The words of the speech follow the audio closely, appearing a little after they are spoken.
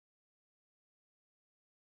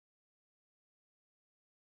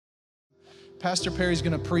Pastor Perry's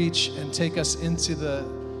going to preach and take us into the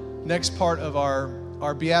next part of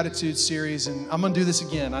our Beatitudes series. And I'm going to do this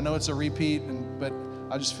again. I know it's a repeat, but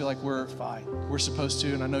I just feel like we're supposed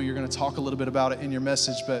to. And I know you're going to talk a little bit about it in your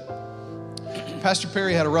message. But Pastor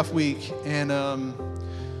Perry had a rough week. And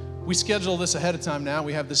we schedule this ahead of time now.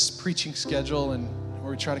 We have this preaching schedule and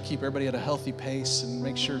where we try to keep everybody at a healthy pace and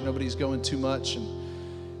make sure nobody's going too much.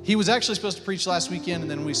 And he was actually supposed to preach last weekend,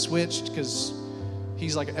 and then we switched because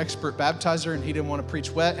he's like an expert baptizer and he didn't want to preach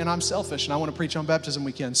wet, and I'm selfish and I want to preach on baptism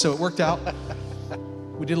weekend. So it worked out.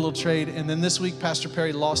 We did a little trade. And then this week, Pastor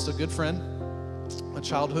Perry lost a good friend, a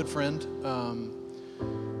childhood friend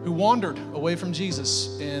who wandered away from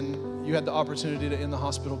Jesus. And you had the opportunity to, in the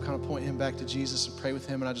hospital, kind of point him back to Jesus and pray with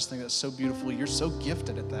him. And I just think that's so beautiful. You're so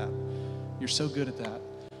gifted at that. You're so good at that.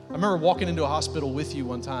 I remember walking into a hospital with you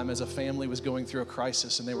one time as a family was going through a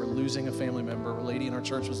crisis and they were losing a family member. A lady in our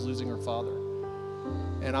church was losing her father.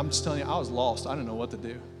 And I'm just telling you, I was lost. I didn't know what to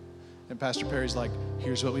do. And Pastor Perry's like,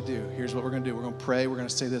 here's what we do. Here's what we're going to do. We're going to pray. We're going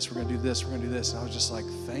to say this. We're going to do this. We're going to do this. And I was just like,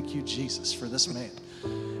 thank you, Jesus, for this man.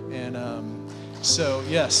 And so,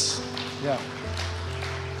 yes. Yeah.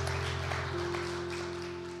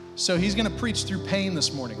 So he's going to preach through pain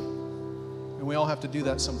this morning. And we all have to do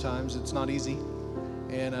that sometimes. It's not easy.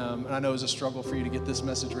 And I know it's a struggle for you to get this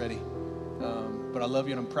message ready. But I love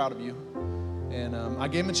you and I'm proud of you. And I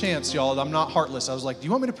gave him a chance, y'all. I'm not heartless. I was like, do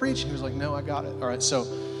you want me to preach? And he was like, no, I got it. All right, so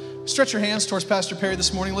stretch your hands towards Pastor Perry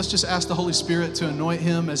this morning. Let's just ask the Holy Spirit to anoint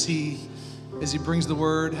him as he brings the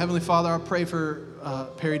word. Heavenly Father, I pray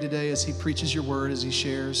for Perry today as he preaches your word, as he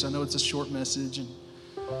shares. I know it's a short message,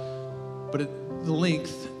 but the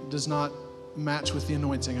length does not match with the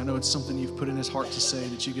anointing. I know it's something you've put in his heart to say,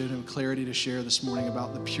 that you give him clarity to share this morning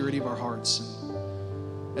about the purity of our hearts.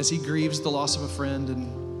 And as he grieves the loss of a friend,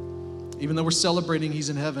 and even though we're celebrating he's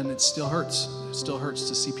in heaven, it still hurts. It still hurts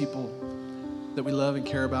to see people that we love and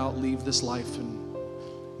care about leave this life and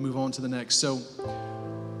move on to the next. So,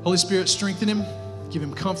 Holy Spirit, strengthen him, give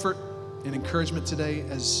him comfort and encouragement today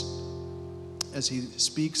as he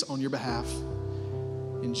speaks on your behalf.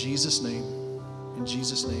 In Jesus' name. In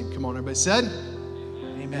Jesus' name. Come on, everybody said?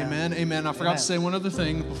 Amen. Amen. Amen. I forgot to say one other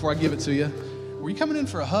thing before I give it to you. Were you coming in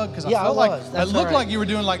for a hug? Because I felt like it looked like you were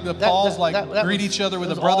doing like the Pauls, greet each other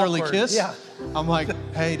with a brotherly kiss. Yeah. I'm like,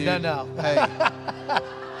 hey, dude. No.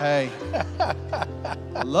 Hey.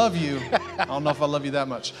 I love you. I don't know if I love you that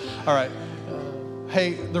much. All right.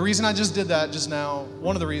 Hey, the reason I just did that just now,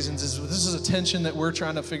 one of the reasons is this is a tension that we're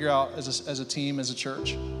trying to figure out as a team, as a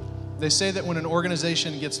church. They say that when an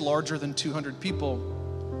organization gets larger than 200 people,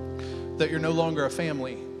 that you're no longer a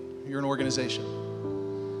family, you're an organization.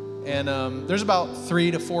 And there's about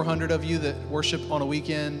 300 to 400 of you that worship on a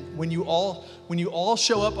weekend. When you all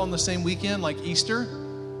show up on the same weekend, like Easter,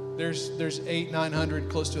 there's 800, 900,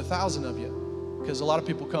 close to 1,000 of you, because a lot of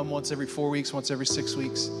people come once every 4 weeks, once every 6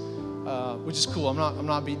 weeks, which is cool. I'm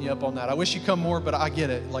not beating you up on that. I wish you come more, but I get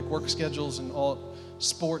it, like work schedules and all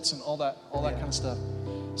sports and all that kind of stuff.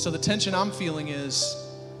 So the tension I'm feeling is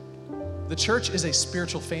the church is a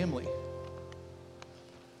spiritual family.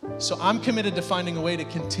 So I'm committed to finding a way to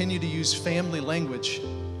continue to use family language,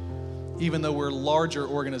 even though we're larger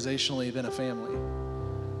organizationally than a family.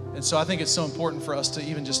 And so I think it's so important for us to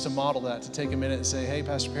even just to model that, to take a minute and say, hey,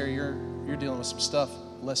 Pastor Perry, you're dealing with some stuff.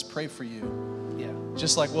 Let's pray for you. Yeah.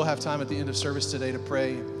 Just like we'll have time at the end of service today to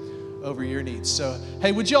pray over your needs. So,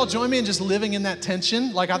 hey, would you all join me in just living in that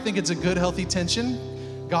tension? Like, I think it's a good, healthy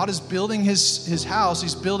tension. God is building his house.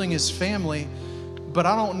 He's building his family. But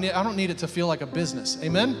I don't need it to feel like a business.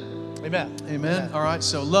 Amen? Amen. Amen. All right,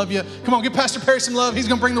 so love you. Come on, give Pastor Perry some love. He's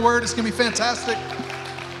going to bring the word. It's going to be fantastic.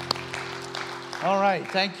 All right.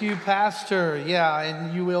 Thank you, Pastor. Yeah,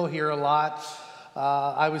 and you will hear a lot.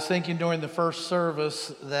 I was thinking during the first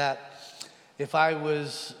service that if I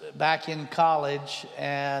was back in college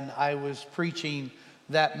and I was preaching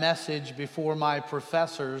that message before my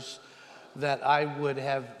professors, that I would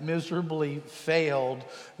have miserably failed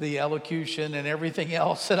the elocution and everything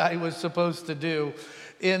else that I was supposed to do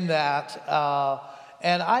in that.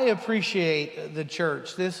 And I appreciate the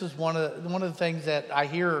church. This is one of the things that I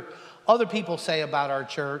hear other people say about our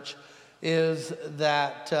church is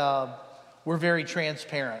that we're very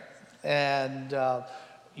transparent. And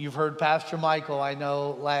you've heard Pastor Michael, I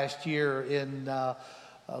know, last year in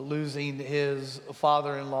losing his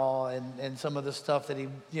father-in-law and some of the stuff that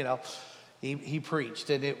he preached,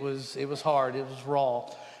 and it was hard, it was raw.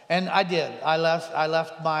 And I did. I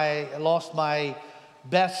lost my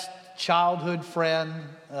best childhood friend.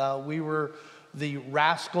 We were the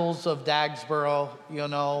rascals of Dagsboro,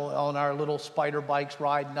 on our little spider bikes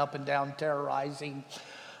riding up and down, terrorizing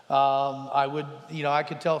I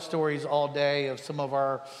could tell stories all day of some of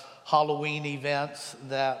our Halloween events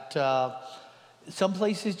that some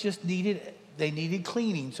places just needed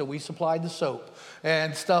cleaning, so we supplied the soap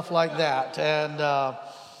and stuff like that. And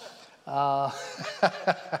I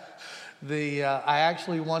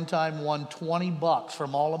actually one time won $20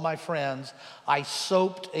 from all of my friends. I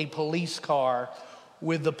soaped a police car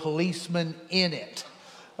with the policeman in it.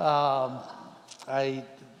 I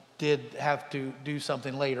did have to do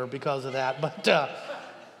something later because of that, but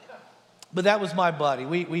that was my buddy.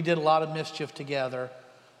 We did a lot of mischief together,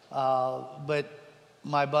 but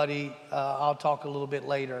my buddy, I'll talk a little bit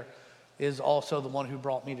later, is also the one who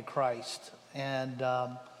brought me to Christ. And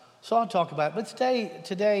so I'll talk about it. But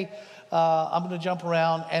today I'm going to jump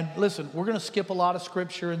around. And listen, we're going to skip a lot of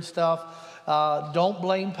scripture and stuff. Don't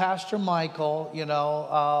blame Pastor Michael,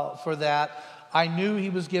 for that. I knew he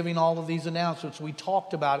was giving all of these announcements. We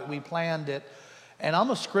talked about it. We planned it. And I'm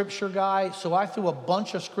a scripture guy, so I threw a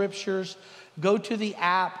bunch of scriptures. Go to the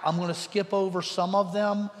app. I'm going to skip over some of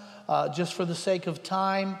them just for the sake of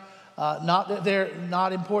time. Not that they're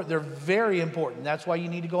not important. They're very important. That's why you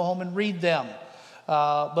need to go home and read them.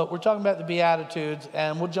 But we're talking about the Beatitudes,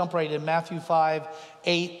 and we'll jump right in. Matthew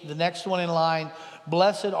 5:8, the next one in line.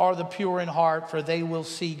 Blessed are the pure in heart, for they will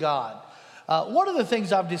see God. One of the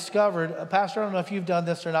things I've discovered, Pastor, I don't know if you've done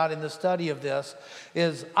this or not in the study of this,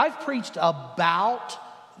 is I've preached about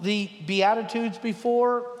the Beatitudes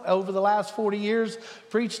before over the last 40 years,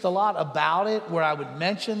 preached a lot about it where I would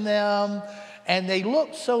mention them, and they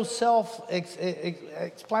look so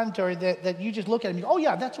self-explanatory that you just look at them and you go, oh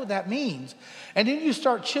yeah, that's what that means. And then you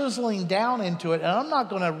start chiseling down into it, and I'm not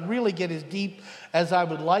going to really get as deep as I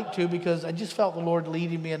would like to because I just felt the Lord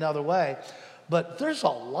leading me another way. But there's a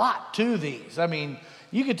lot to these. I mean,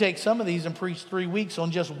 you could take some of these and preach 3 weeks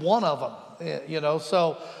on just one of them,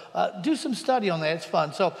 So do some study on that. It's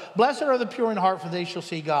fun. So blessed are the pure in heart, for they shall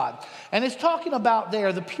see God. And it's talking about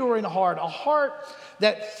there, the pure in heart, a heart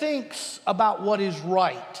that thinks about what is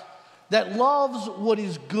right, that loves what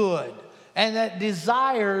is good, and that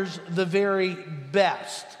desires the very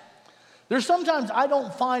best. There's sometimes I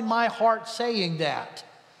don't find my heart saying that.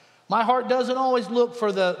 My heart doesn't always look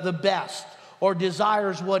for the best or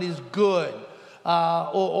desires what is good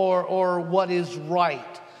or what is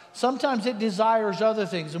right. Sometimes it desires other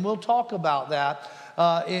things, and we'll talk about that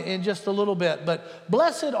in just a little bit. But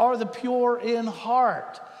blessed are the pure in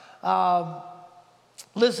heart.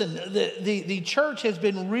 Listen, the church has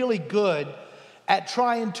been really good at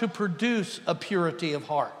trying to produce a purity of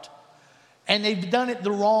heart. And they've done it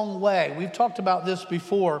the wrong way. We've talked about this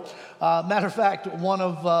before. Matter of fact, one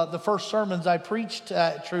of the first sermons I preached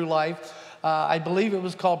at True Life, I believe it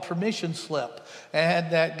was called Permission Slip.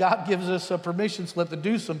 And that God gives us a permission slip to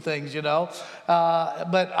do some things, But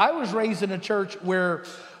I was raised in a church where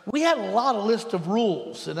we had a lot of list of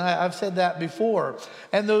rules, and I've said that before.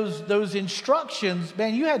 And those instructions,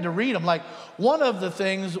 man, you had to read them. Like one of the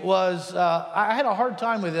things was, I had a hard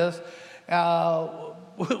time with this.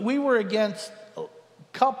 We were against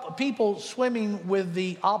people swimming with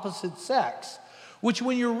the opposite sex, which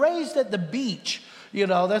when you're raised at the beach,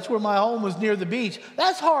 that's where my home was, near the beach,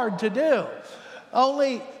 that's hard to do.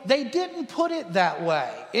 Only they didn't put it that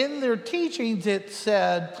way. In their teachings, it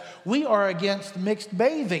said, we are against mixed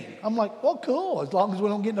bathing. I'm like, well, cool. As long as we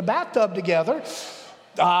don't get in a bathtub together,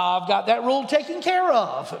 I've got that rule taken care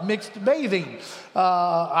of, mixed bathing.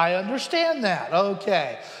 I understand that.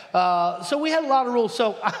 Okay. So we had a lot of rules.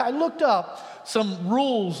 So I looked up some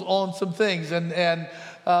rules on some things, and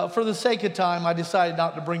for the sake of time, I decided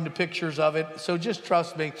not to bring the pictures of it. So just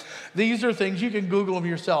trust me. These are things, you can Google them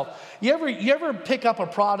yourself. You ever pick up a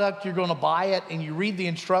product, you're going to buy it, and you read the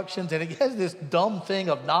instructions, and it has this dumb thing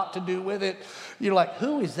of not to do with it? You're like,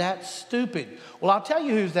 who is that stupid? Well, I'll tell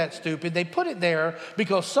you who's that stupid. They put it there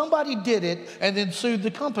because somebody did it and then sued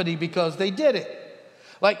the company because they did it.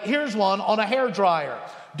 Like, here's one on a hairdryer.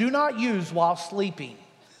 Do not use while sleeping.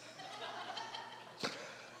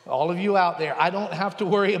 All of you out there, I don't have to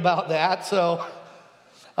worry about that. So,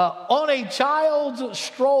 on a child's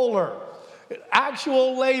stroller,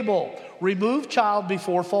 actual label, remove child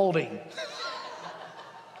before folding.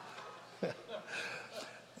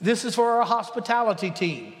 This is for our hospitality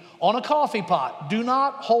team. On a coffee pot, do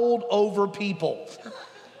not hold over people.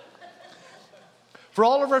 For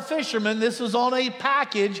all of our fishermen, this is on a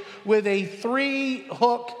package with a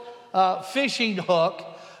 3-hook fishing hook,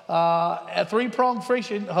 a 3-pronged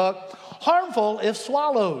fishing hook, harmful if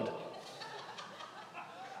swallowed.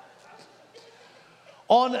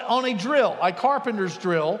 On a drill, a carpenter's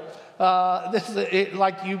drill, this is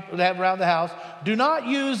like you have around the house, do not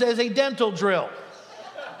use as a dental drill.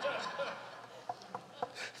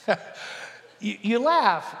 You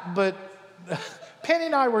laugh, but Penny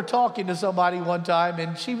and I were talking to somebody one time,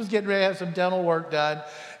 and she was getting ready to have some dental work done.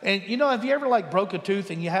 And you know, have you ever like broke a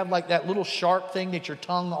tooth and you have like that little sharp thing that your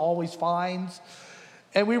tongue always finds?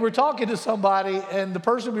 And we were talking to somebody, and the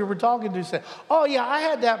person we were talking to said, "Oh yeah, I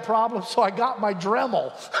had that problem, so I got my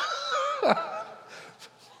Dremel."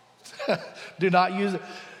 Do not use it.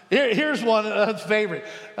 Here's one favorite.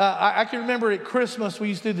 I can remember at Christmas we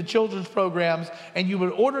used to do the children's programs, and you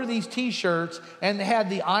would order these T-shirts, and they had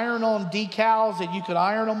the iron-on decals that you could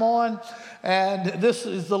iron them on, and this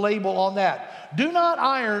is the label on that: "Do not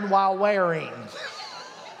iron while wearing."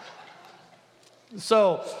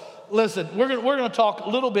 So, listen, we're going to talk a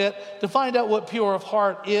little bit to find out what pure of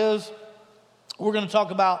heart is. We're going to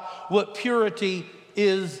talk about what purity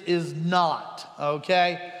is not.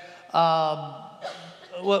 Okay.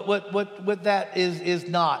 What that is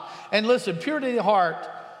not. And listen, purity of heart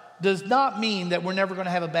does not mean that we're never going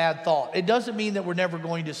to have a bad thought. It doesn't mean that we're never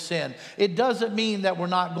going to sin. It doesn't mean that we're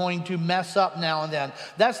not going to mess up now and then.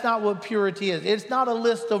 That's not what purity is. It's not a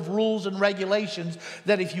list of rules and regulations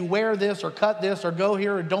that if you wear this or cut this or go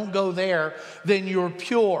here or don't go there, then you're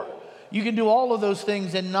pure. You can do all of those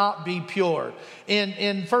things and not be pure.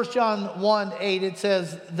 In 1 John 1:8, it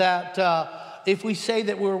says that if we say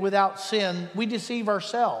that we're without sin, we deceive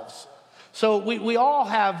ourselves. So we all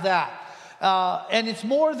have that. And it's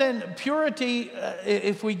more than purity,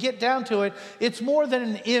 if we get down to it, it's more than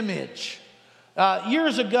an image.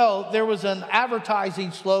 Years ago, there was an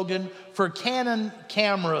advertising slogan for Canon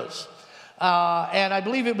cameras. And I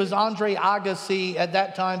believe it was Andre Agassi at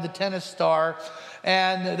that time, the tennis star,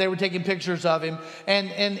 and they were taking pictures of him.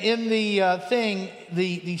 And in the thing,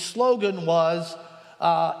 the slogan was,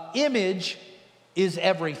 image is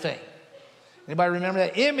everything. Anybody remember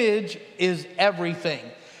that? Image is everything.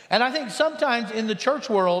 And I think sometimes in the church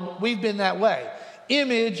world, we've been that way.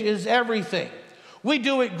 Image is everything. We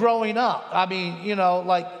do it growing up. I mean, you know,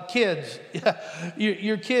 like kids.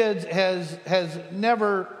 Your kids has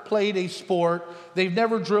never played a sport. They've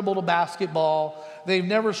never dribbled a basketball. They've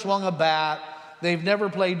never swung a bat. They've never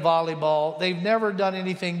played volleyball. They've never done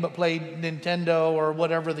anything but played Nintendo or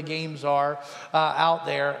whatever the games are out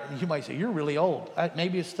there. You might say, you're really old.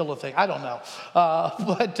 Maybe it's still a thing. I don't know.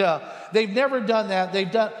 But they've never done that.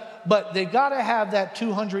 But they've got to have that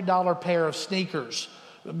 $200 pair of sneakers.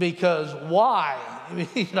 Because why?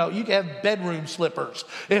 You know, you can have bedroom slippers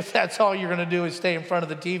if that's all you're going to do is stay in front of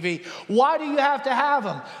the TV. Why do you have to have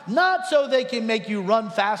them? Not so they can make you run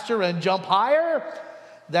faster and jump higher.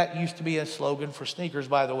 That used to be a slogan for sneakers,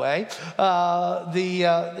 by the way. Not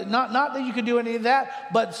that you could do any of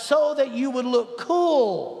that, but so that you would look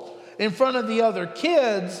cool in front of the other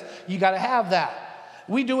kids, you got to have that.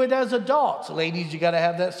 We do it as adults. Ladies, you got to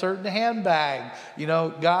have that certain handbag. You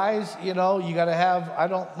know, guys, you know, you got to have, I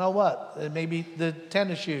don't know what, maybe the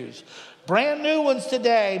tennis shoes. Brand new ones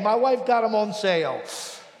today. My wife got them on sale.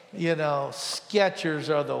 You know,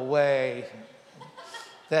 Skechers are the way.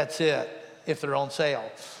 That's it, if they're on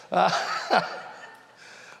sale.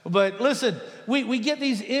 But listen, we get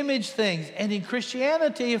these image things. And in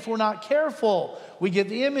Christianity, if we're not careful, we get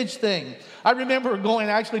the image thing. I remember going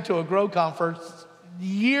actually to a Grow conference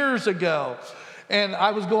years ago. And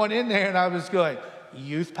I was going in there and I was going,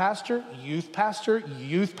 youth pastor, youth pastor,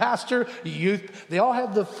 youth pastor, youth. They all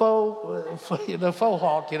have the faux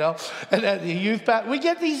hawk, you know. And the youth pastor. We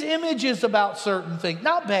get these images about certain things.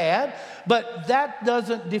 Not bad, but that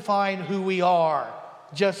doesn't define who we are.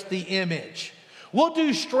 Just the image. We'll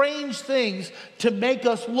do strange things to make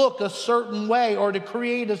us look a certain way or to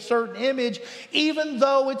create a certain image, even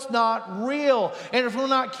though it's not real. And if we're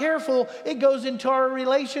not careful, it goes into our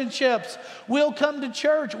relationships. We'll come to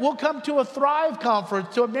church. We'll come to a Thrive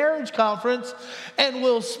conference, to a marriage conference, and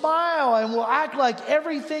we'll smile and we'll act like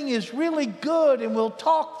everything is really good and we'll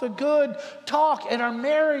talk the good talk and our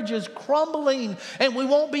marriage is crumbling and we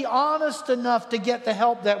won't be honest enough to get the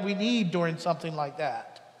help that we need during something like that.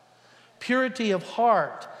 Purity of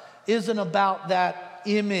heart isn't about that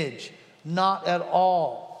image, not at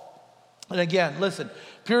all. And again, listen,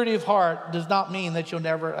 purity of heart does not mean that you'll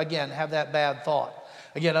never, again, have that bad thought.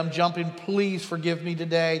 Again, I'm jumping. Please forgive me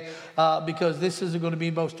today because this isn't going to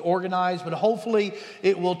be most organized, but hopefully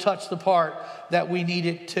it will touch the part that we need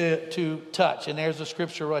it to touch. And there's a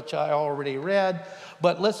scripture which I already read.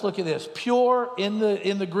 But let's look at this. Pure in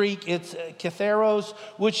the Greek, it's katharos,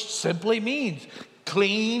 which simply means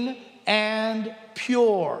clean and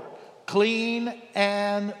pure. Clean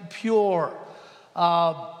and pure.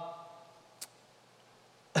 I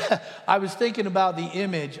was thinking about the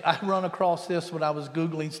image. I run across this when I was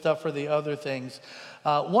Googling stuff for the other things.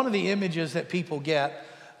 One of the images that people get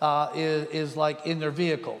is like in their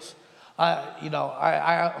vehicles.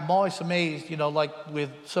 I'm always amazed, like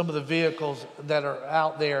with some of the vehicles that are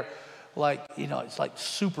out there, like, it's like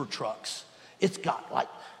super trucks. It's got like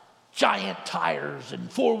giant tires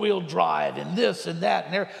and four-wheel drive and this and that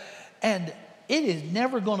and there. And it is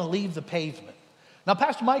never going to leave the pavement. Now,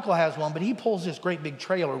 Pastor Michael has one, but he pulls this great big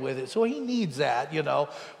trailer with it. So he needs that,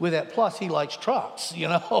 with that. Plus, he likes trucks,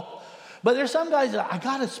 But there's some guys that I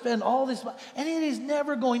got to spend all this money, and it is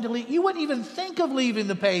never going to leave. You wouldn't even think of leaving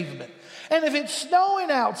the pavement. And if it's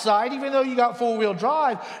snowing outside, even though you got four-wheel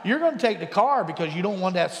drive, you're going to take the car because you don't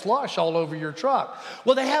want that slush all over your truck.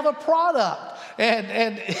 Well, they have a product,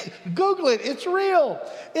 and Google it. It's real.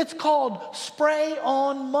 It's called Spray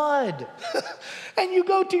on Mud. And you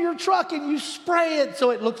go to your truck and you spray it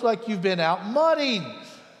so it looks like you've been out mudding.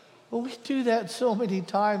 Well, we do that so many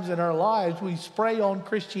times in our lives. We spray on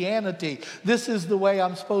Christianity. This is the way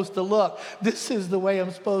I'm supposed to look. This is the way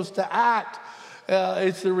I'm supposed to act.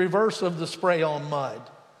 It's the reverse of the spray on mud.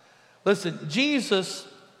 Listen, Jesus,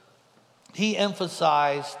 he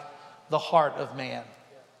emphasized the heart of man.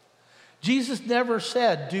 Jesus never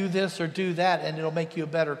said, do this or do that, and it'll make you a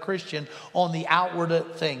better Christian on the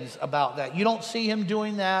outward things about that. You don't see him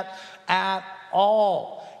doing that at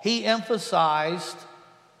all. He emphasized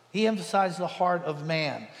the heart of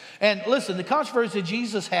man. And listen, the controversy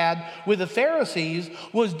Jesus had with the Pharisees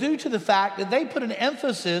was due to the fact that they put an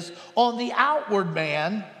emphasis on the outward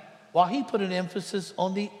man while he put an emphasis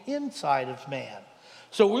on the inside of man.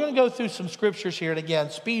 So we're going to go through some scriptures here. And again,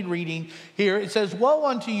 speed reading here. It says, woe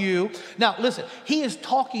unto you. Now listen, he is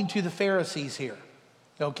talking to the Pharisees here.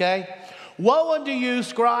 Okay? Woe unto you,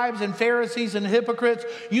 scribes and Pharisees and hypocrites!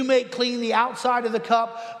 You make clean the outside of the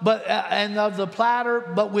cup and of the platter,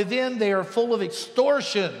 but within they are full of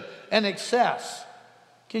extortion and excess.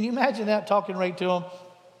 Can you imagine that, talking right to him?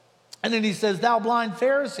 And then he says, thou blind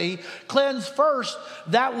Pharisee, cleanse first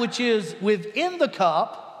that which is within the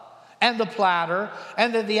cup and the platter,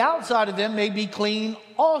 and that the outside of them may be clean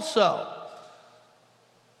also.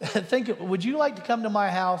 Would you like to come to my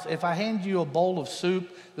house if I hand you a bowl of soup?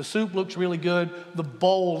 The soup looks really good. The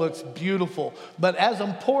bowl looks beautiful. But as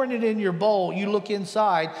I'm pouring it in your bowl, you look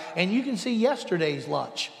inside and you can see yesterday's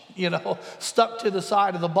lunch, stuck to the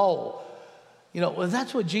side of the bowl. Well,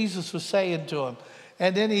 that's what Jesus was saying to him.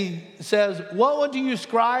 And then he says, woe unto you,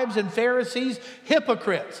 scribes and Pharisees,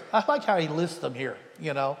 hypocrites. I like how he lists them here,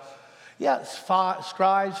 Yeah,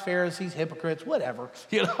 scribes, Pharisees, hypocrites, whatever,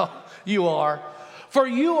 you are. For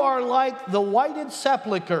you are like the whited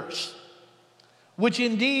sepulchres, which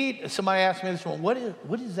indeed, somebody asked me this one, what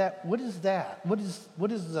is that? What is that? What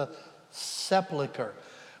is the sepulcher?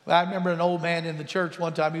 Well, I remember an old man in the church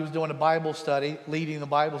one time, he was doing a Bible study, leading the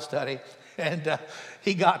Bible study, and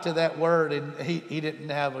he got to that word, and he didn't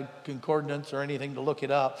have a concordance or anything to look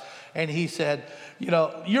it up, and he said,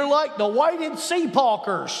 you're like the whited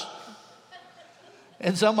sepulchres.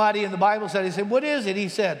 And somebody in the Bible study said, what is it? He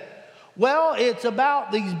said, well, it's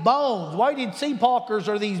about these bones. Whited sepulchres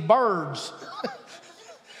are these birds.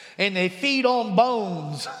 And they feed on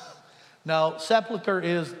bones. No, sepulcher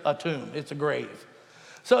is a tomb. It's a grave.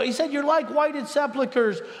 So he said, you're like whited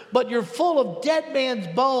sepulchres, but you're full of dead man's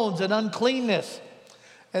bones and uncleanness.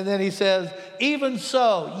 And then he says, even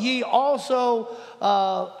so, ye also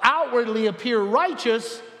outwardly appear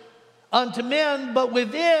righteous unto men, but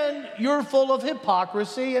within you're full of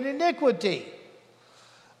hypocrisy and iniquity.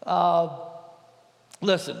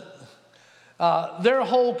 Listen, their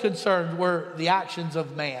whole concerns were the actions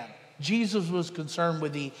of man. Jesus was concerned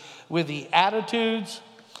with the attitudes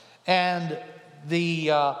and the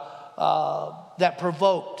that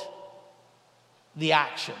provoked the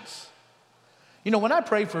actions. When I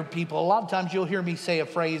pray for people, a lot of times you'll hear me say a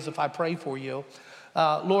phrase if I pray for you,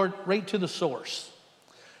 Lord, right to the source.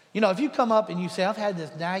 If you come up and you say, I've had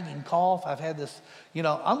this nagging cough, I've had this, I'm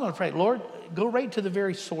going to pray, Lord, go right to the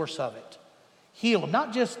very source of it. Heal them,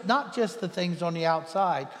 not just the things on the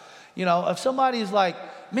outside. If somebody's like,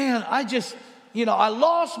 man, I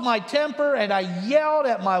lost my temper and I yelled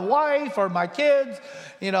at my wife or my kids,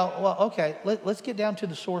 well, okay, let's get down to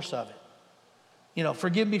the source of it.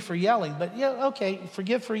 Forgive me for yelling, but yeah, okay,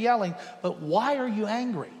 forgive for yelling, but why are you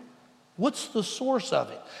angry? What's the source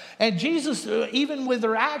of it? And Jesus, even with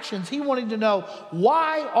their actions, he wanted to know,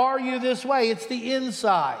 why are you this way? It's the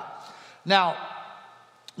inside. Now,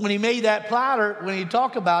 when he made that platter, when he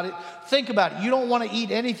talked about it, think about it. You don't want to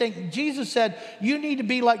eat anything. Jesus said, you need to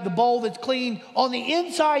be like the bowl that's clean on the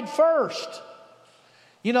inside first.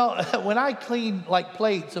 When I clean like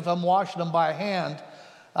plates, if I'm washing them by hand,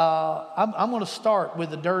 I'm going to start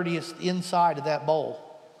with the dirtiest inside of that bowl.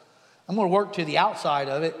 I'm going to work to the outside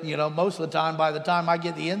of it. You know, most of the time, by the time I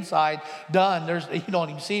get the inside done, you don't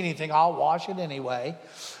even see anything. I'll wash it anyway.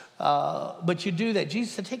 But you do that.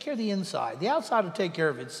 Jesus said, take care of the inside. The outside will take care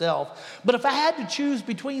of itself. But if I had to choose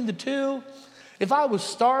between the two, if I was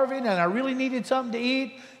starving and I really needed something to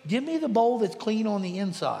eat, give me the bowl that's clean on the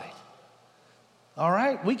inside. All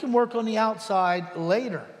right? We can work on the outside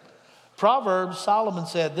later. Proverbs, Solomon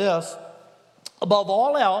said this, above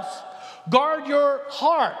all else, guard your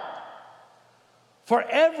heart, for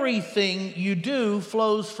everything you do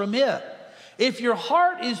flows from it. If your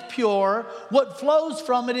heart is pure, what flows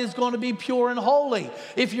from it is going to be pure and holy.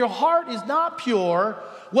 If your heart is not pure,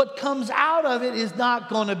 what comes out of it is not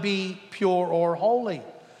going to be pure or holy.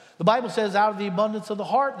 The Bible says out of the abundance of the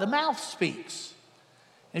heart, the mouth speaks.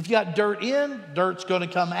 If you got dirt in, dirt's going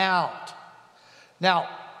to come out. Now,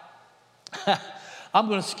 I'm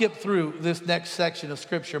going to skip through this next section of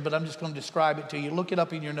Scripture, but I'm just going to describe it to you. Look it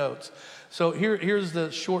up in your notes. So here's the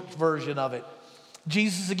short version of it.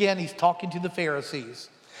 Jesus, again, he's talking to the Pharisees.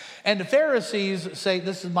 And the Pharisees say,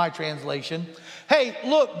 this is my translation, hey,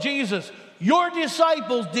 look, Jesus, your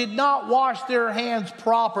disciples did not wash their hands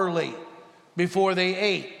properly before they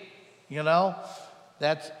ate. You know,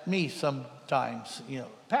 that's me sometimes. You know,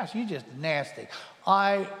 Pastor, you're just nasty.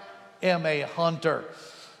 I am a hunter.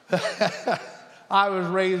 I was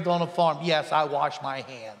raised on a farm. Yes, I wash my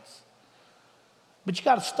hands. But you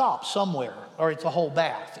got to stop somewhere, or it's a whole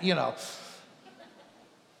bath, you know.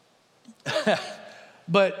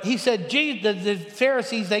 But he said, the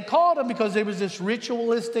Pharisees, they called him because there was this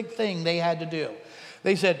ritualistic thing they had to do.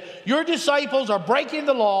 They said, your disciples are breaking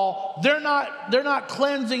the law. They're not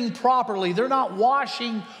cleansing properly. They're not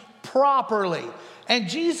washing properly. And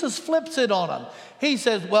Jesus flips it on them. He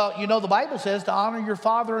says, well, you know, the Bible says to honor your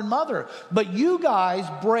father and mother. But you guys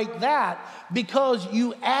break that because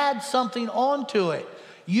you add something onto it.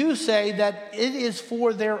 You say that it is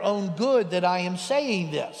for their own good that I am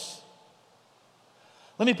saying this.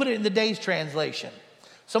 Let me put it in the Day's translation.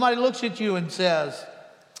 Somebody looks at you and says,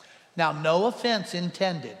 now, no offense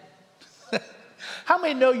intended. How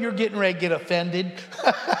many know you're getting ready to get offended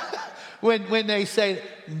when they say,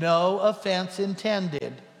 no offense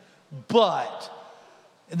intended, but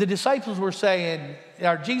the disciples were saying,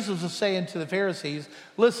 or Jesus was saying to the Pharisees,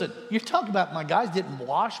 listen, you're talking about my guys didn't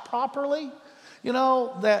wash properly? You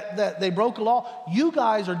know, that they broke the law. You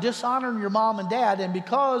guys are dishonoring your mom and dad, and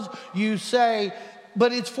because you say,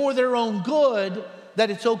 but it's for their own good, that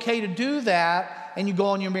it's okay to do that, and you go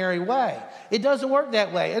on your merry way. It doesn't work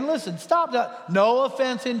that way. And listen, stop that. No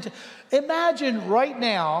offense. Imagine right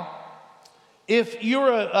now, if you're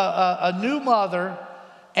a new mother,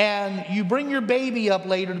 and you bring your baby up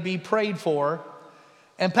later to be prayed for,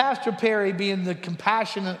 and Pastor Perry, being the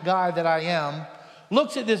compassionate guy that I am,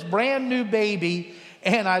 looks at this brand new baby,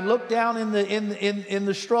 and I look down in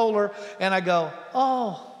the stroller, and I go,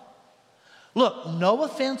 oh, look, no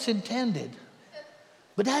offense intended,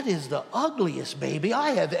 but that is the ugliest baby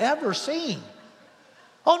I have ever seen.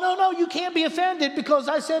 Oh, no, you can't be offended because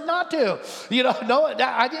I said not to. You know, no,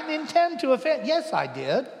 I didn't intend to offend. Yes, I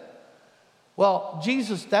did. Well,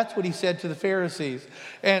 Jesus, that's what he said to the Pharisees.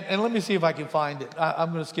 And let me see if I can find it.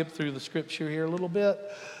 I'm going to skip through the scripture here a little bit.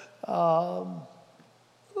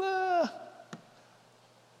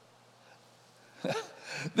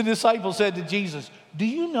 The disciples said to Jesus, do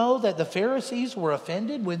you know that the Pharisees were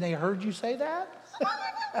offended when they heard you say that?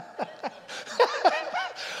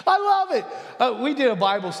 I love it. We did a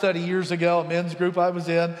Bible study years ago, a men's group I was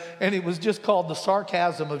in, and it was just called The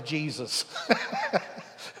Sarcasm of Jesus.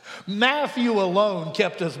 Matthew alone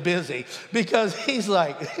kept us busy because he's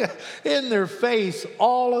like in their face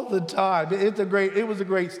all of the time. It was a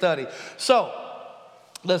great study. So,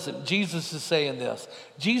 listen, Jesus is saying this.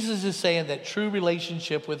 Jesus is saying that true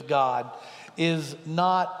relationship with God is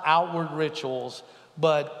not outward rituals,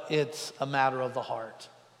 but it's a matter of the heart.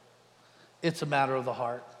 It's a matter of the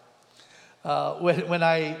heart. When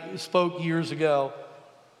I spoke years ago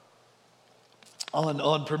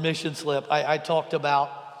on permission slip, I talked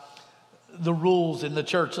about the rules in the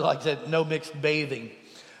church. Like I said, no mixed bathing.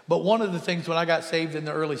 But one of the things when I got saved in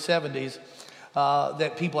the early 70s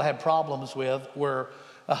that people had problems with were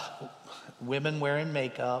women wearing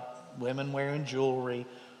makeup, women wearing jewelry,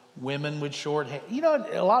 women with short hair. You know,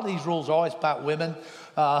 a lot of these rules are always about women.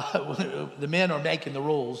 The men are making the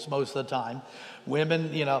rules most of the time.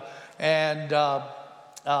 Women, you know. And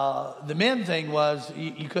the men thing was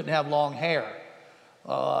you couldn't have long hair.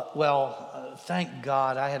 Thank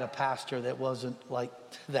God I had a pastor that wasn't like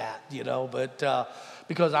that, you know. But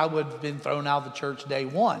because I would have been thrown out of the church day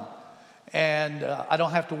one. And I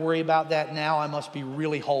don't have to worry about that now. I must be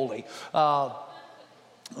really holy.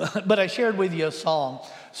 But I shared with you a song,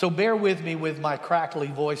 so bear with me with my crackly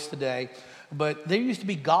voice today. But there used to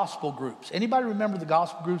be gospel groups. Anybody remember the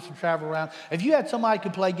gospel groups that travel around? If you had somebody who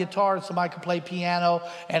could play guitar and somebody could play piano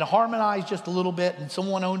and harmonize just a little bit and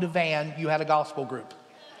someone owned a van, you had a gospel group.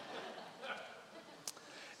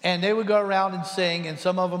 And they would go around and sing, and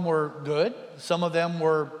some of them were good. Some of them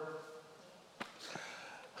were,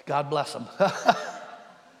 God bless them. But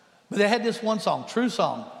they had this one song, true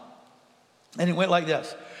song. And it went like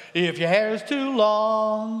this. If your hair is too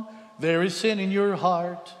long, there is sin in your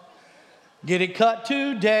heart. Get it cut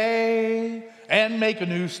today and make a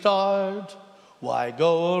new start. Why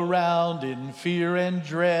go around in fear and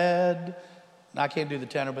dread? I can't do the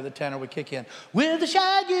tenor, but the tenor would kick in. With a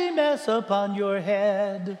shaggy mess upon your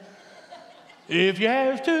head. If your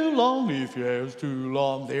hair's too long,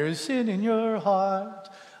 there is sin in your heart.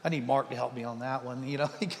 I need Mark to help me on that one. You know,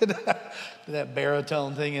 he could that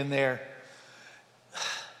baritone thing in there.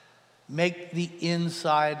 Make the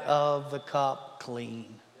inside of the cup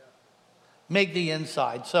clean. Make the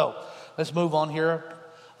inside. So let's move on here.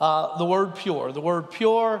 The word pure. The word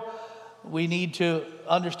pure, we need to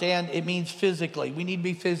understand it means physically. We need to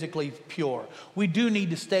be physically pure. We do need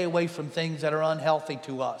to stay away from things that are unhealthy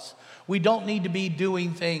to us. We don't need to be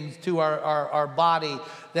doing things to our body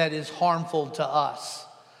that is harmful to us.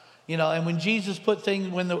 You know, and when Jesus put things,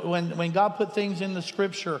 when God put things in the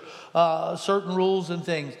scripture, certain rules and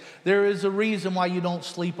things, there is a reason why you don't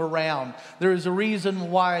sleep around. There is a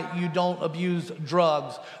reason why you don't abuse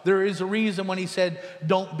drugs. There is a reason when he said,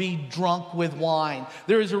 don't be drunk with wine.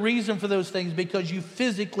 There is a reason for those things because you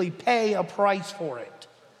physically pay a price for it.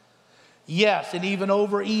 Yes, and even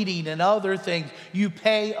overeating and other things, you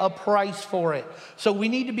pay a price for it. So we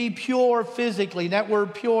need to be pure physically. And that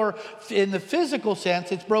word pure in the physical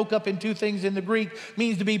sense, it's broke up in two things in the Greek,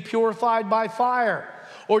 means to be purified by fire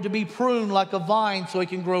or to be pruned like a vine so it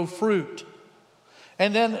can grow fruit.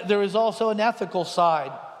 And then there is also an ethical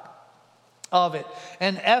side of it.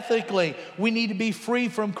 And ethically, we need to be free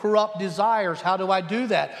from corrupt desires. How do I do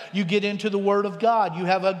that? You get into the Word of God. You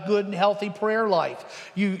have a good and healthy prayer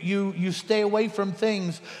life. You stay away from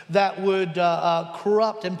things that would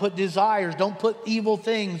corrupt and put desires. Don't put evil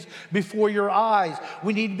things before your eyes.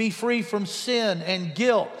 We need to be free from sin and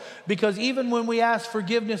guilt. Because even when we ask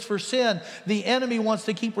forgiveness for sin, the enemy wants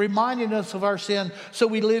to keep reminding us of our sin, so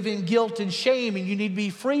we live in guilt and shame, and you need to be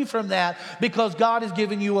free from that because God has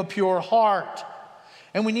given you a pure heart.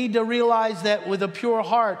 And we need to realize that with a pure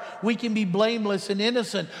heart, we can be blameless and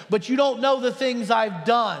innocent. But you don't know the things I've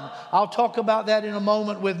done. I'll talk about that in a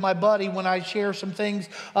moment with my buddy when I share some things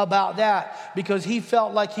about that, because he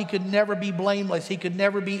felt like he could never be blameless. He could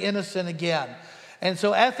never be innocent again. And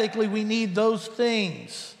so ethically, we need those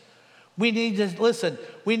things. We need to, listen,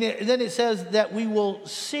 then it says that we will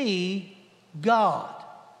see God.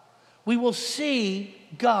 We will see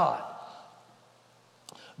God.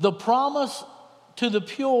 The promise to the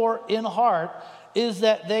pure in heart is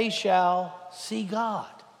that they shall see God.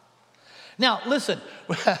 Now, listen,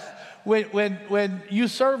 when you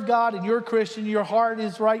serve God and you're a Christian, your heart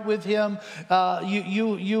is right with Him,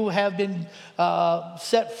 you have been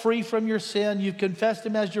set free from your sin, you've confessed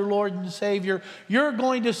Him as your Lord and Savior, you're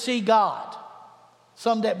going to see God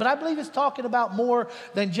someday. But I believe it's talking about more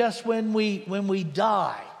than just when we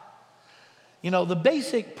die. You know, the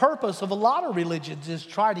basic purpose of a lot of religions is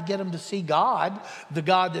try to get them to see God, the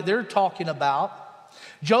God that they're talking about.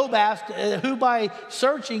 Job asked, who by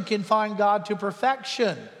searching can find God to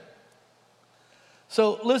perfection?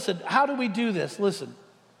 So listen, how do we do this? Listen,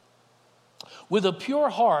 with a pure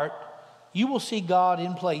heart, you will see God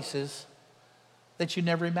in places that you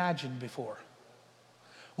never imagined before.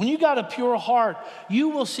 When you got a pure heart, you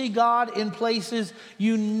will see God in places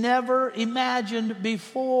you never imagined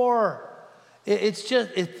before. It's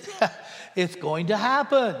going to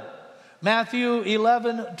happen. Matthew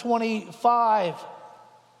 11:25.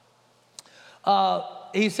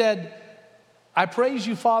 He said, I praise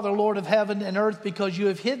you, Father, Lord of heaven and earth, because you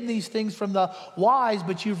have hidden these things from the wise,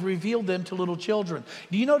 but you've revealed them to little children.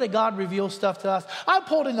 Do you know that God reveals stuff to us? I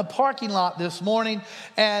pulled in the parking lot this morning,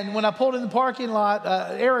 and when I pulled in the parking lot,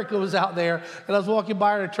 Erica was out there, and I was walking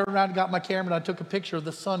by her, and I turned around and got my camera, and I took a picture of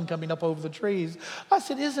the sun coming up over the trees. I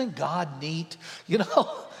said, isn't God neat? You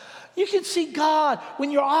know? You can see God when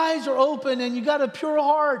your eyes are open and you got a pure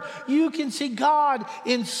heart. You can see God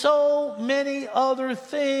in so many other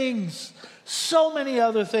things. So many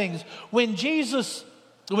other things. When Jesus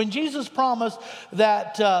promised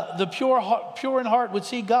that the pure in heart would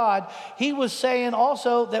see God, He was saying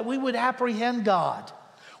also that we would apprehend God.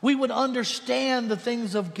 We would understand the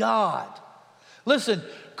things of God. Listen,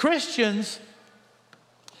 Christians,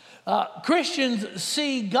 Christians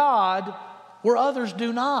see God where others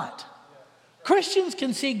do not. Christians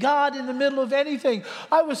can see God in the middle of anything.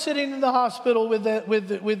 I was sitting in the hospital with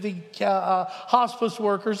the hospice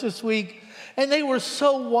workers this week, and they were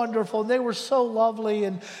so wonderful. They were so lovely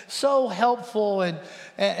and so helpful,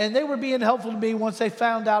 and they were being helpful to me once they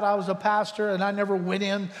found out I was a pastor, and I never went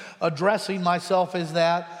in addressing myself as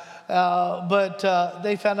that. But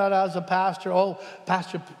they found out I was a pastor. Oh,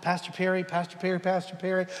 Pastor Perry.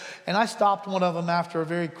 And I stopped one of them after a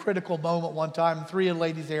very critical moment one time, 3 of the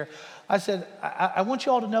ladies there. I said, I want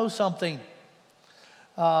you all to know something.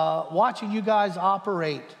 Watching you guys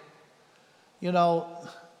operate, you know,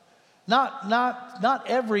 not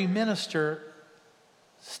every minister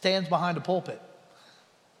stands behind a pulpit.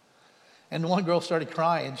 And one girl started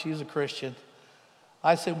crying. She was a Christian.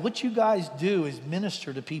 I said, what you guys do is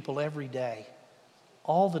minister to people every day,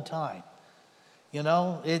 all the time. You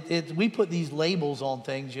know, we put these labels on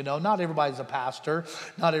things, you know. Not everybody's a pastor,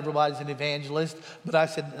 not everybody's an evangelist, but I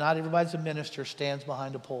said, not everybody's a minister, stands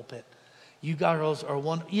behind a pulpit. You guys are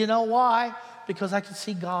one. You know why? Because I could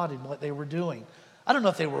see God in what they were doing. I don't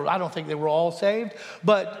think they were all saved,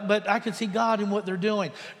 but I could see God in what they're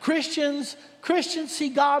doing. Christians see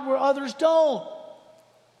God where others don't.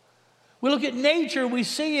 We look at nature, we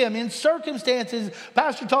see him in circumstances.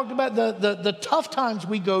 Pastor talked about the tough times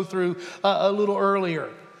we go through a little earlier.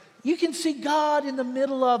 You can see God in the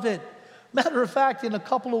middle of it. Matter of fact, in a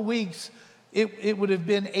couple of weeks, it would have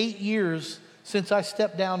been 8 years since I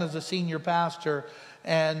stepped down as a senior pastor,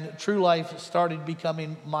 and True Life started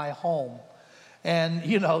becoming my home. And,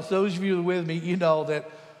 you know, those of you with me, you know that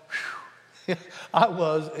I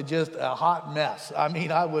was just a hot mess. I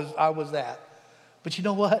mean, I was that. But you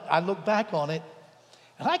know what? I look back on it,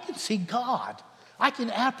 and I can see God. I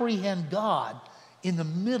can apprehend God in the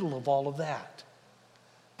middle of all of that.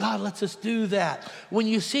 God lets us do that. When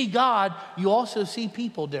you see God, you also see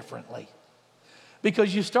people differently.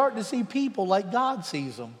 Because you start to see people like God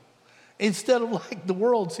sees them, instead of like the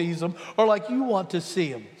world sees them, or like you want to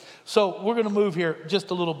see them. So we're going to move here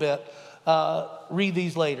just a little bit. Read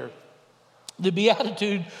these later. The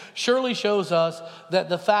Beatitude surely shows us that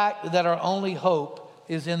the fact that our only hope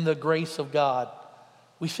is in the grace of God.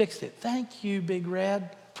 We fixed it. Thank you, Big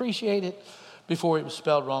Red. Appreciate it. Before it was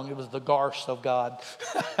spelled wrong, it was the garse of God.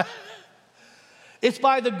 It's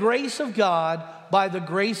by the grace of God, by the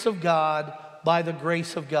grace of God, by the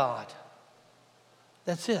grace of God.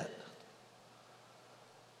 That's it.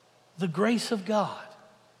 The grace of God.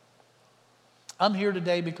 I'm here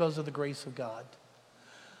today because of the grace of God.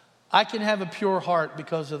 I can have a pure heart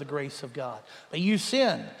because of the grace of God. But you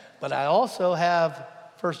sin. But I also have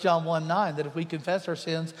 1 John 1:9, that if we confess our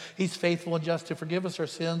sins, he's faithful and just to forgive us our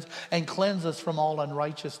sins and cleanse us from all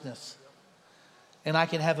unrighteousness. And I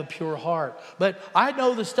can have a pure heart. But I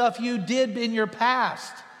know the stuff you did in your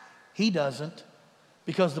past. He doesn't.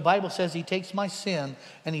 Because the Bible says he takes my sin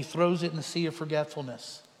and he throws it in the sea of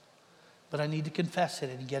forgetfulness. But I need to confess it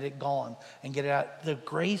and get it gone and get it out. The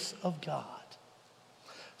grace of God.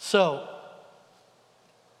 So,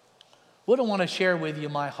 what I want to share with you,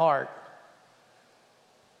 my heart.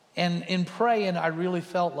 And in praying, I really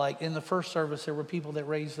felt like in the first service, there were people that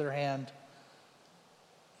raised their hand.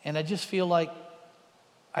 And I just feel like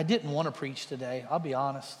I didn't want to preach today. I'll be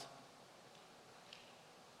honest.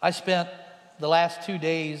 I spent the last 2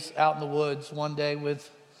 days out in the woods, one day with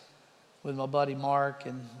my buddy Mark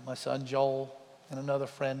and my son Joel and another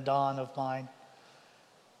friend, Don, of mine.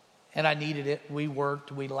 And I needed it. We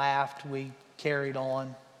worked, we laughed, we carried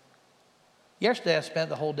on. Yesterday, I spent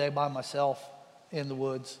the whole day by myself in the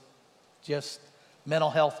woods. Just mental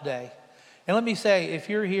health day. And let me say, if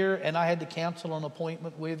you're here and I had to cancel an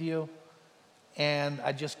appointment with you and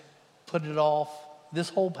I just put it off, this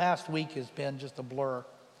whole past week has been just a blur.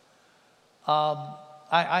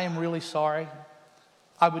 I am really sorry.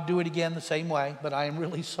 I would do it again the same way, but I am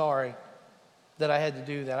really sorry that I had to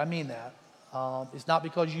do that. I mean that. It's not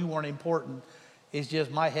because you weren't important. It's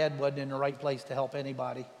just my head wasn't in the right place to help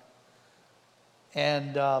anybody.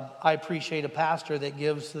 And I appreciate a pastor that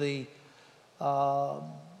gives the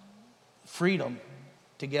freedom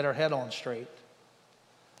to get our head on straight.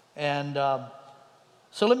 And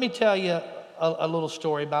so let me tell you a little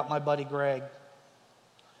story about my buddy Greg.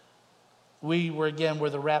 We were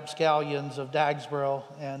the rapscallions of Dagsboro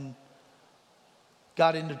and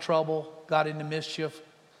got into trouble, got into mischief.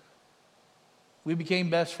 We became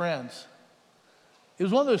best friends. It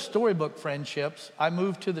was one of those storybook friendships. I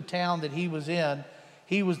moved to the town that he was in.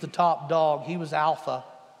 He was the top dog. He was alpha.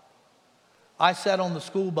 I sat on the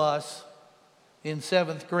school bus in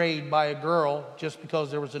 7th grade by a girl just because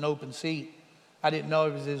there was an open seat. I didn't know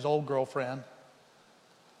it was his old girlfriend.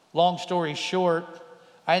 Long story short,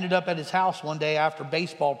 I ended up at his house one day after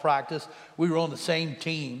baseball practice. We were on the same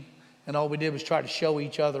team, and all we did was try to show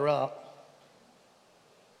each other up.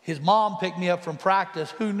 His mom picked me up from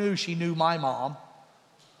practice. Who knew she knew my mom?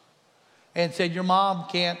 And said, your mom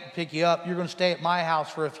can't pick you up. You're going to stay at my house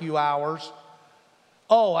for a few hours.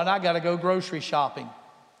 Oh, and I got to go grocery shopping.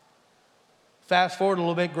 Fast forward a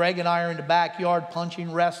little bit, Greg and I are in the backyard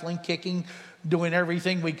punching, wrestling, kicking, doing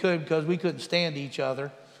everything we could because we couldn't stand each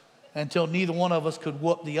other until neither one of us could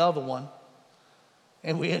whoop the other one.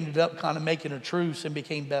 And we ended up kind of making a truce and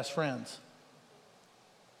became best friends.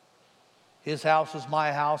 His house was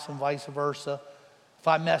my house and vice versa. If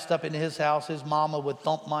I messed up in his house, his mama would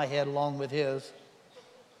thump my head along with his.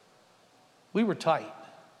 We were tight.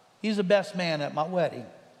 He's the best man at my wedding.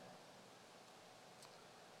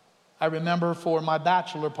 I remember for my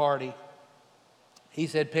bachelor party, he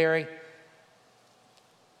said, Perry,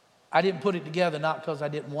 I didn't put it together not because I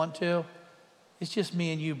didn't want to. It's just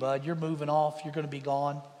me and you, bud. You're moving off. You're going to be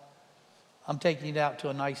gone. I'm taking you out to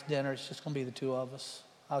a nice dinner. It's just going to be the two of us.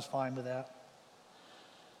 I was fine with that.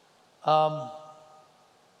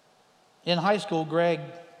 In high school, Greg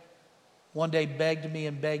one day begged me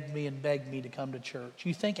and begged me and begged me to come to church.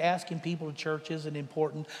 You think asking people to church isn't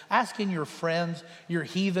important? Asking your friends, your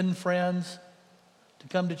heathen friends, to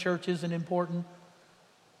come to church isn't important?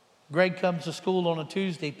 Greg comes to school on a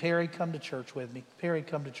Tuesday. Perry, come to church with me. Perry,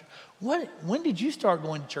 come to church. When did you start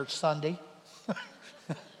going to church? Sunday?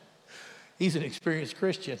 He's an experienced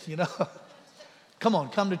Christian, you know. Come on,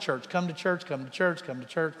 come to church, come to church, come to church, come to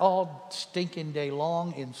church. All stinking day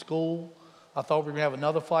long in school. I thought we were going to have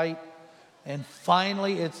another fight. And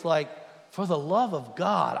finally, it's like, for the love of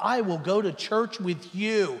God, I will go to church with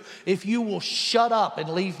you if you will shut up and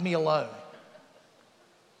leave me alone.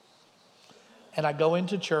 And I go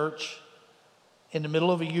into church in the middle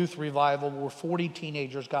of a youth revival where 40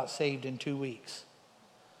 teenagers got saved in 2 weeks.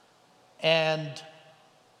 And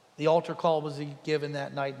the altar call was given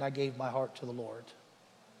that night, and I gave my heart to the Lord.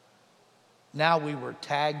 Now we were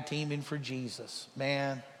tag teaming for Jesus.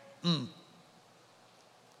 Man.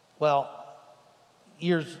 Well,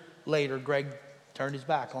 years later, Greg turned his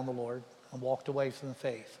back on the Lord and walked away from the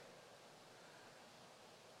faith.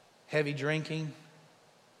 Heavy drinking,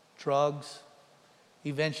 drugs,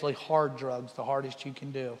 eventually hard drugs, the hardest you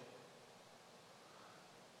can do.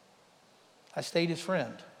 I stayed his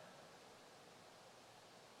friend.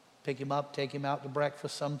 Pick him up, take him out to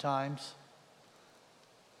breakfast sometimes.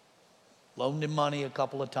 Loaned him money a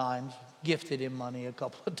couple of times. Gifted him money a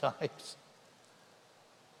couple of times.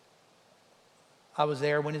 I was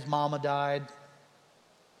there when his mama died.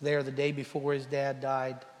 There the day before his dad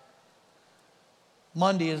died.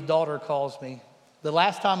 Monday, his daughter calls me. The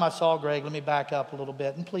last time I saw Greg, let me back up a little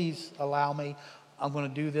bit, and please allow me. I'm going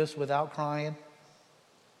to do this without crying.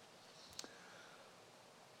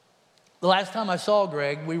 The last time I saw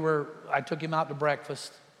Greg, I took him out to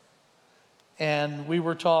breakfast, and we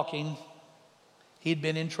were talking. He'd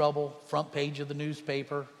been in trouble, front page of the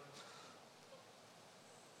newspaper.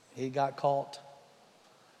 He got caught.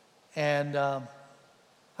 And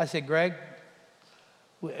I said, Greg,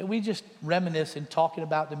 we just reminiscing, talking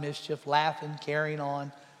about the mischief, laughing, carrying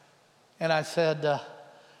on. And I said,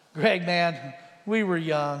 Greg, man, we were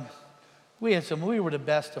young. We were the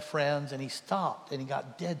best of friends. And he stopped and he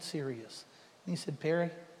got dead serious. And he said, Perry,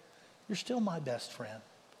 you're still my best friend.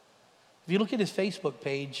 If you look at his Facebook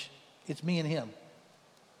page, it's me and him.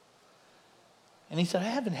 And he said, I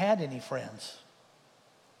haven't had any friends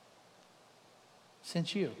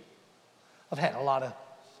since you. I've had a lot of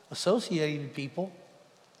associated people,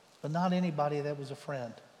 but not anybody that was a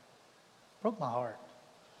friend. Broke my heart.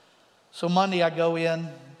 So Monday I go in,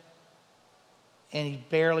 and he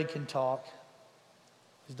barely can talk.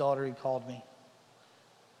 His daughter, he called me.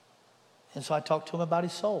 And so I talked to him about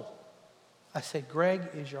his soul. I said, Greg,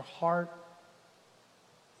 is your heart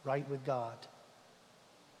right with God?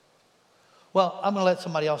 Well, I'm going to let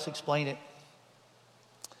somebody else explain it.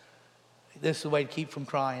 This is the way to keep from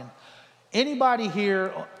crying. Anybody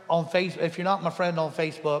here on Facebook, if you're not my friend on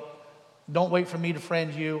Facebook, don't wait for me to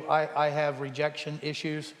friend you. I have rejection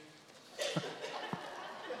issues.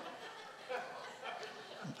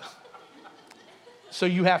 So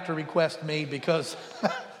you have to request me, because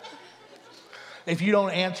if you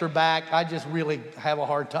don't answer back, I just really have a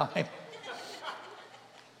hard time.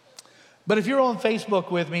 But if you're on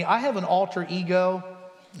Facebook with me, I have an alter ego.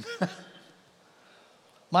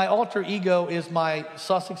 My alter ego is my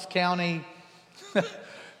Sussex County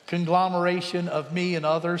conglomeration of me and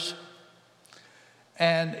others.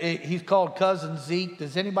 And he's called Cousin Zeke.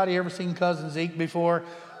 Does anybody ever seen Cousin Zeke before?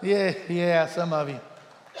 Yeah, some of you.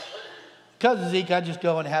 Cousin Zeke, I just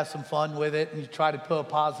go and have some fun with it and try to put a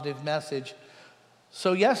positive message.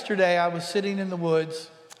 So yesterday I was sitting in the woods.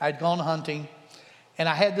 I'd gone hunting, and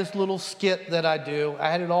I had this little skit that I do. I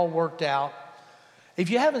had it all worked out. If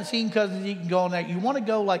you haven't seen Cousin Zeke go on that, you want to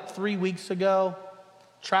go like 3 weeks ago,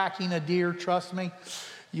 tracking a deer, trust me.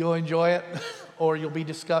 You'll enjoy it, or you'll be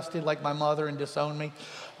disgusted like my mother and disown me.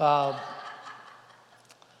 But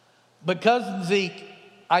Cousin Zeke,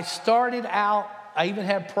 I started out, I even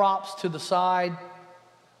had props to the side.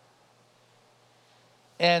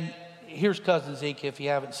 And here's Cousin Zeke if you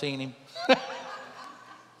haven't seen him.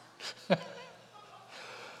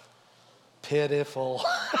 Pitiful.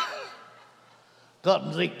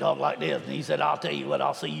 Cousin Zeke talked like this, and he said, I'll tell you what,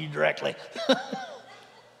 I'll see you directly. But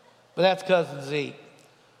that's Cousin Zeke.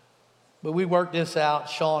 But we worked this out.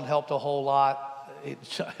 Sean helped a whole lot.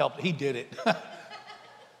 He did it.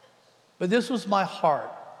 But this was my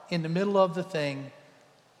heart. In the middle of the thing,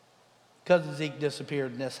 Cousin Zeke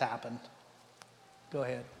disappeared and this happened. Go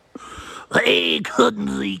ahead. Hey,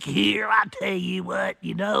 Cousin Zeke here. I tell you what,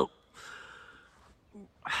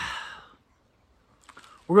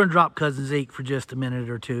 we're going to drop Cousin Zeke for just a minute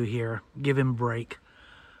or two here. Give him a break.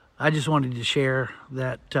 I just wanted to share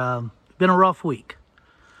that it's been a rough week.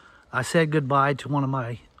 I said goodbye to one of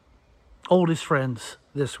my oldest friends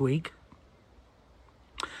this week.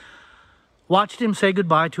 Watched him say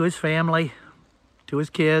goodbye to his family, to his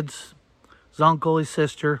kids, his uncle, his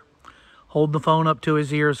sister, holding the phone up to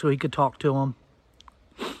his ear so he could talk to them.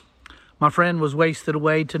 My friend was wasted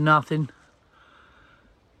away to nothing,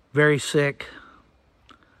 very sick.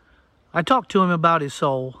 I talked to him about his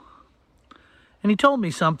soul, and he told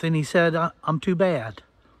me something. He said, I'm too bad.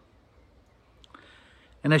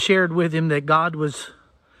 And I shared with him that God was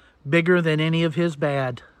bigger than any of his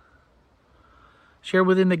bad. Shared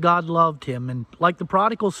with him that God loved him. And like the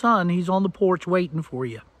prodigal son, he's on the porch waiting for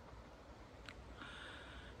you.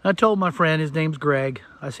 I told my friend, his name's Greg,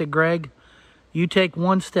 I said, Greg, you take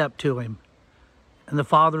one step to him, and the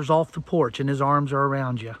Father's off the porch and his arms are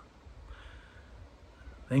around you.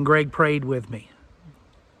 Then Greg prayed with me.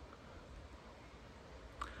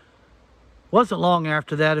 Wasn't long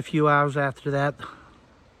after that, a few hours after that,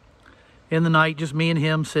 in the night, just me and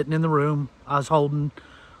him sitting in the room. I was holding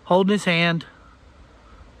his hand.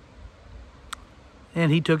 And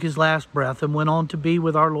he took his last breath and went on to be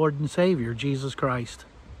with our Lord and Savior, Jesus Christ.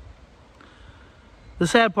 The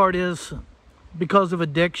sad part is, because of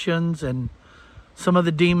addictions and some of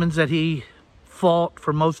the demons that he fought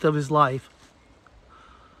for most of his life,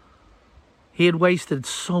 he had wasted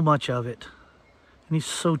so much of it. And he's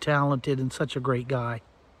so talented and such a great guy.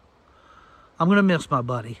 I'm going to miss my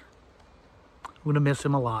buddy. I'm going to miss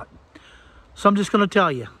him a lot. So I'm just going to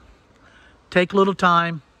tell you, take a little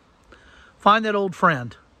time. Find that old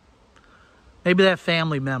friend, maybe that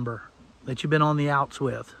family member that you've been on the outs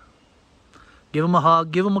with. Give them a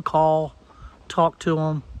hug, give them a call, talk to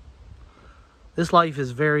them. This life is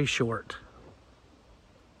very short.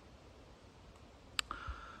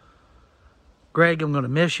 Greg, I'm going to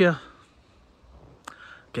miss you.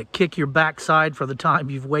 Kick your backside for the time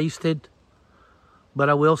you've wasted. But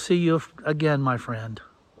I will see you again, my friend.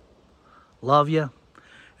 Love you.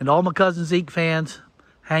 And all my Cousin Zeke fans,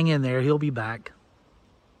 hang in there. He'll be back.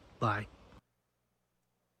 Bye.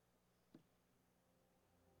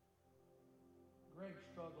 Greg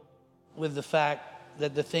struggled with the fact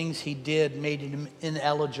that the things he did made him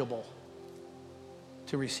ineligible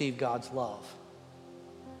to receive God's love.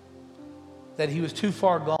 That he was too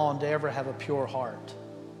far gone to ever have a pure heart.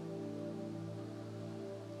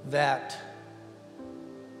 That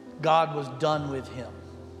God was done with him.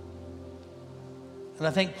 And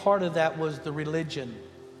I think part of that was the religion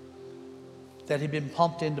that had been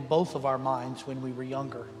pumped into both of our minds when we were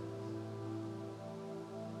younger.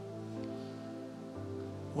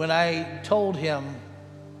 When I told him,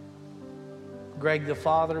 Greg, the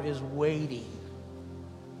Father is waiting,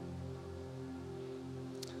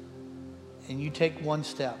 and you take one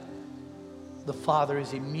step, the Father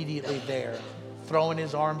is immediately there, throwing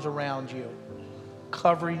his arms around you,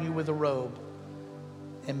 covering you with a robe,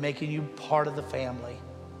 and making you part of the family.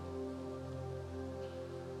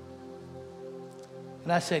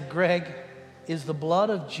 And I said, Greg, is the blood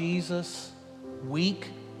of Jesus weak?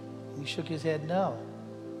 He shook his head, no.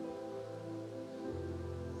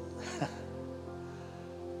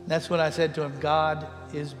 That's when I said to him, God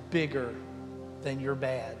is bigger than your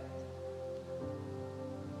bad.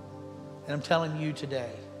 And I'm telling you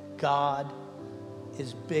today, God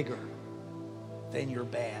is bigger than your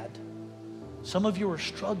bad. Some of you are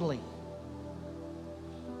struggling.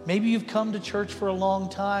 Maybe you've come to church for a long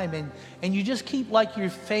time and you just keep like you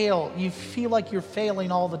feel like you're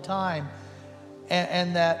failing all the time.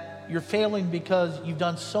 and that you're failing because you've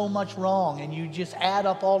done so much wrong and you just add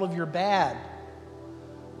up all of your bad.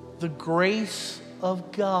 The grace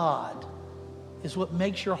of God is what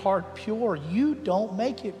makes your heart pure. You don't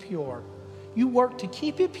make it pure. You work to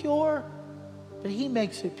keep it pure, but He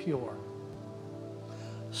makes it pure.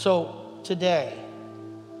 So today,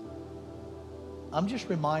 I'm just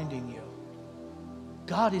reminding you,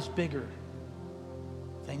 God is bigger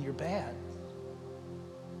than your bad.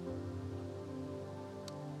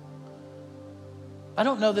 I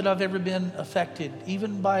don't know that I've ever been affected,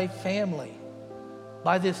 even by family,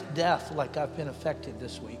 by this death like I've been affected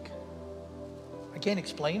this week. I can't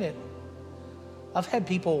explain it. I've had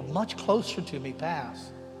people much closer to me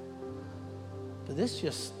pass. But this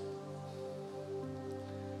just,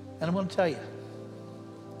 and I'm going to tell you,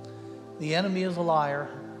 the enemy is a liar.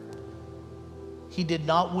 He did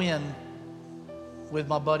not win with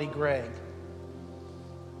my buddy Greg.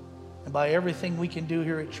 And by everything we can do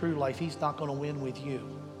here at True Life, he's not going to win with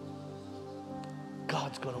you.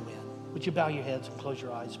 God's going to win. Would you bow your heads and close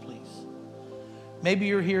your eyes, please? Maybe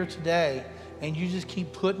you're here today and you just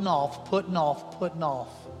keep putting off.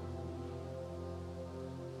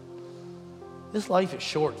 This life is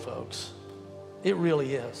short, folks. It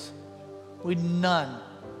really is. We none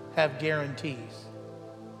have guarantees.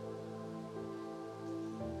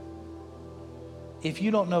 If you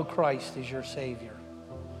don't know Christ as your Savior,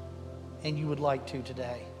 and you would like to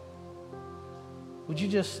today, would you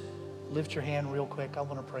just lift your hand real quick? I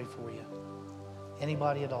want to pray for you.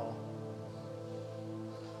 Anybody at all?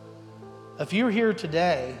 If you're here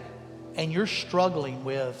today and you're struggling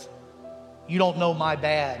with, you don't know my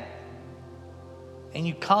bad, and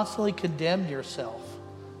you constantly condemn yourself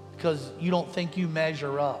because you don't think you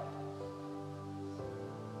measure up,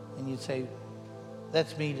 and you'd say,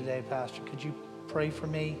 that's me today, Pastor. Could you pray for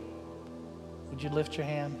me? Would you lift your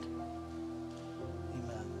hand?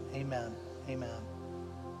 Amen. Amen.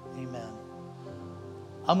 Amen.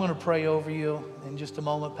 I'm going to pray over you in just a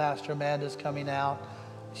moment. Pastor Amanda's coming out.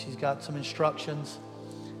 She's got some instructions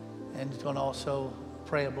and is going to also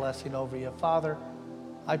pray a blessing over you. Father,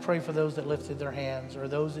 I pray for those that lifted their hands or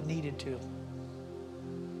those that needed to.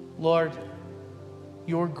 Lord,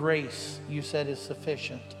 your grace, you said, is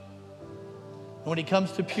sufficient. And when it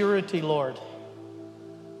comes to purity, Lord,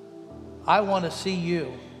 I want to see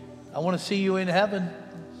you. I want to see you in heaven.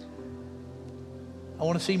 I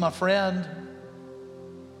want to see my friend,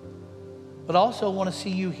 but I also want to see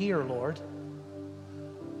you here, Lord.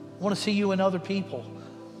 I want to see you in other people.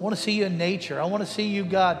 I want to see you in nature. I want to see you,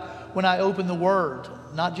 God, when I open the Word,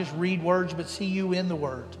 not just read words, but see you in the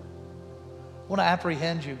Word. I want to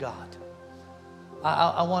apprehend you, God.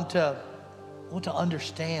 I want to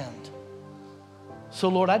understand. So,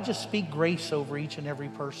 Lord, I just speak grace over each and every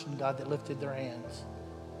person, God, that lifted their hands.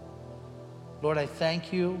 Lord, I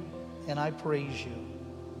thank you and I praise you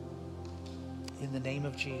in the name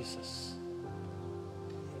of Jesus.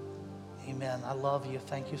 Amen. I love you.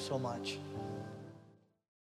 Thank you so much.